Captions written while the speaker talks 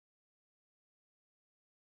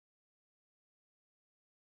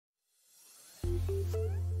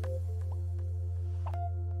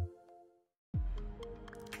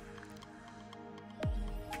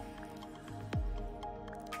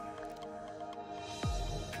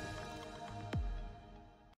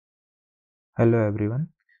Hello everyone.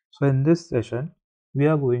 So in this session we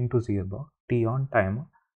are going to see about T-on timer,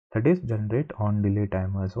 that is generate on delay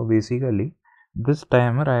timer. So basically this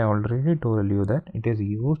timer, I already told you that it is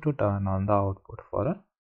used to turn on the output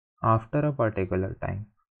after a particular time.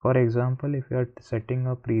 For example, if you are setting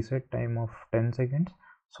a preset time of 10 seconds,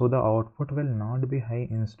 so the output will not be high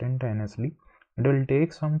instantaneously. It will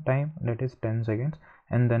take some time, that is 10 seconds,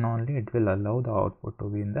 and then only it will allow the output to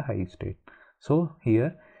be in the high state. So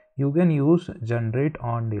here you can use generate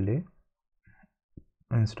on delay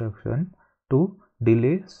instruction to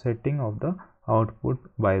delay setting of the output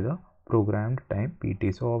by the programmed time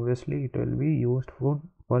PT. So obviously it will be used for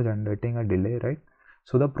generating a delay, right?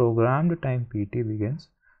 So the programmed time PT begins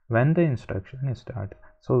when the instruction is started.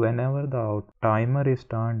 So whenever the timer is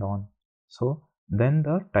turned on, so then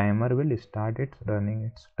the timer will start its running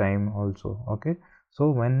its time also. Okay, so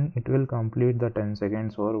when it will complete the 10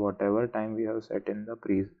 seconds or whatever time we have set in the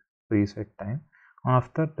preset time,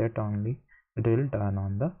 after that only it will turn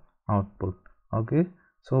on the output. Okay,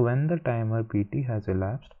 so when the timer PT has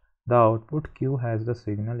elapsed, the output Q has the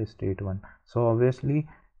signal state 1. So obviously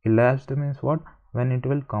elapsed means what? When it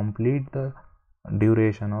will complete the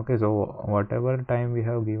duration. Okay, so whatever time we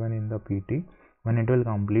have given in the PT, when it will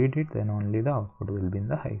complete it, then only the output will be in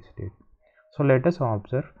the high state. So let us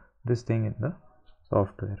observe this thing in the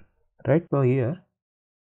software, right? So here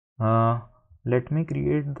let me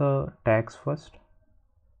create the tags first.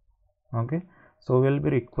 Okay, so we'll be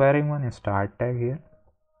requiring one start tag here,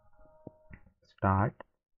 start.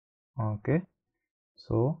 Okay,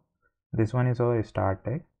 so this one is our start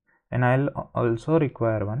tag, and I'll also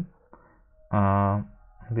require one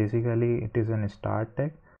basically it is an start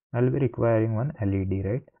tag. I'll be requiring one LED,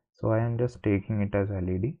 right? So I am just taking it as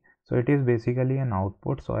LED. So it is basically an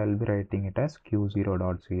output, so I'll be writing it as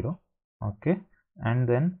Q0.0. okay, and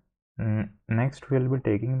then next we'll be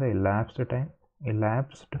taking the elapsed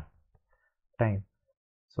time.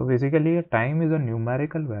 So basically a time is a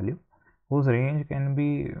numerical value whose range can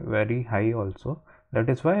be very high also. That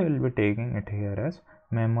is why I will be taking it here as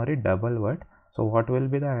memory double word. So what will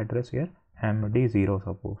be the address here? MD0,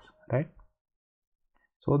 suppose, right?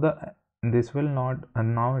 So this will not,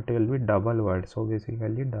 and now it will be double word. So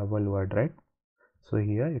basically double word, right? So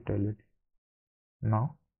here it will be,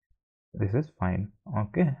 now this is fine.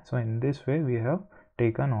 Okay, so in this way we have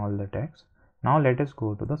taken all the tags. Now let us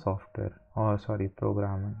go to the software, or sorry,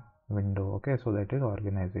 programming window. Okay, so that is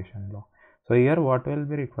organization block. So here what we'll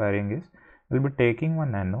be requiring is, we'll be taking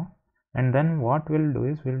one nano, and then what we'll do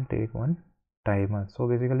is we'll take one timer. So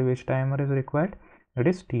basically which timer is required? It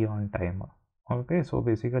is T-on timer. Okay, so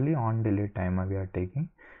basically on delay timer we are taking.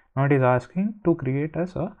 Now it is asking to create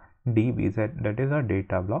us a DB, that is a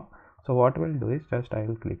data block. So what we'll do is just I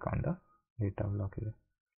will click on the data block here.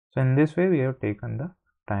 So in this way we have taken the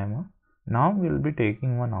timer. Now we will be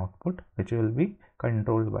taking one output which will be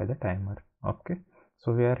controlled by the timer. Okay,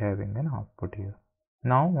 so we are having an output here.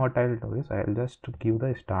 Now what I'll do is I'll just give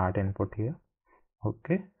the start input here.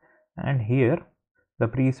 Okay, and here the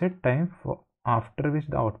preset time for after which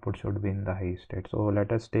the output should be in the high state. So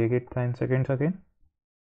let us take it 10 seconds again.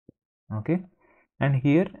 Okay, and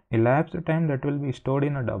here elapsed time, that will be stored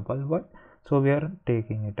in a double word, so we are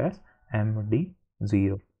taking it as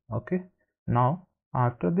MD0. Okay, now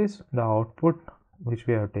after this the output which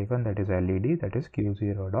we have taken, that is LED, that is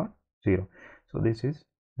Q0.0. so this is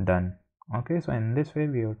done. Okay, so in this way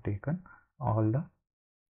we have taken all the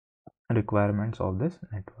requirements of this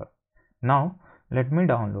network. Now let me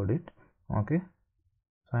download it. Okay,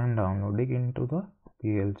 so I am downloading into the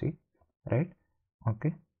PLC, right?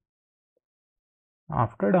 Okay,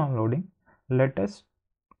 after downloading, let us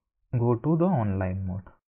go to the online mode.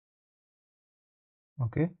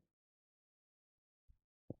 Okay,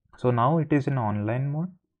 so now it is in online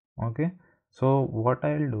mode. Okay, so what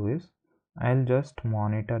I'll do is I'll just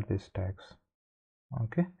monitor this tags.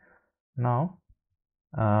 Okay, now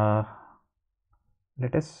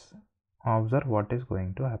let us observe what is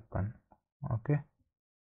going to happen. Okay,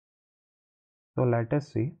 so let us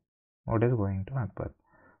see what is going to happen.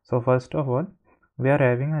 So first of all, we are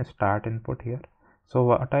having a start input here. So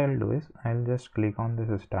what I'll do is I'll just click on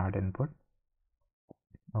this start input.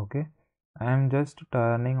 Okay, I am just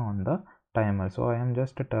turning on the timer, so I am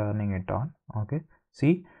just turning it on. Okay,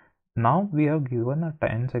 see, now we have given a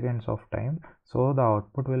 10 seconds of time, so the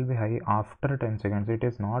output will be high after 10 seconds. It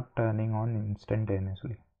is not turning on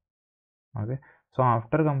instantaneously. Okay, so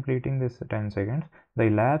after completing this 10 seconds, the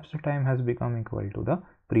elapsed time has become equal to the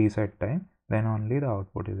preset time, then only the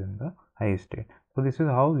output is in the high state. So this is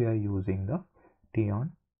how we are using the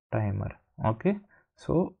T-on timer. Okay,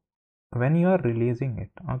 so when you are releasing it,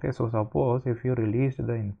 okay, so suppose if you released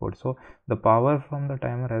the input, so the power from the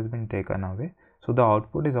timer has been taken away, so the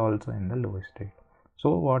output is also in the low state.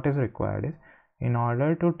 So what is required is, in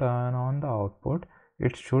order to turn on the output,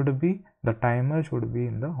 it should be, the timer should be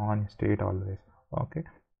in the on state always. Okay,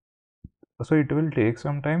 so it will take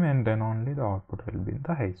some time and then only the output will be in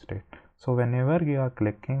the high state. So whenever you are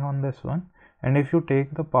clicking on this one, and if you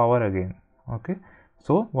take the power again, okay,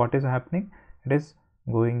 so what is happening, it is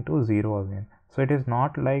going to 0 again. So it is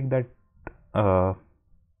not like that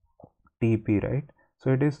TP, right?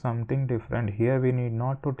 So it is something different. Here we need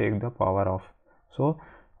not to take the power off. So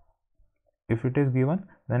if it is given,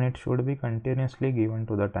 then it should be continuously given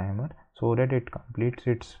to the timer so that it completes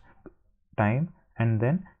its time and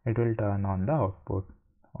then it will turn on the output.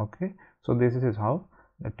 Okay, so this is how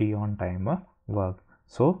the T-on timer works.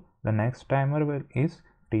 So the next timer is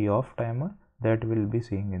T-off timer, that will be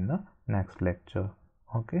seeing in the next lecture.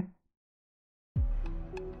 Okay.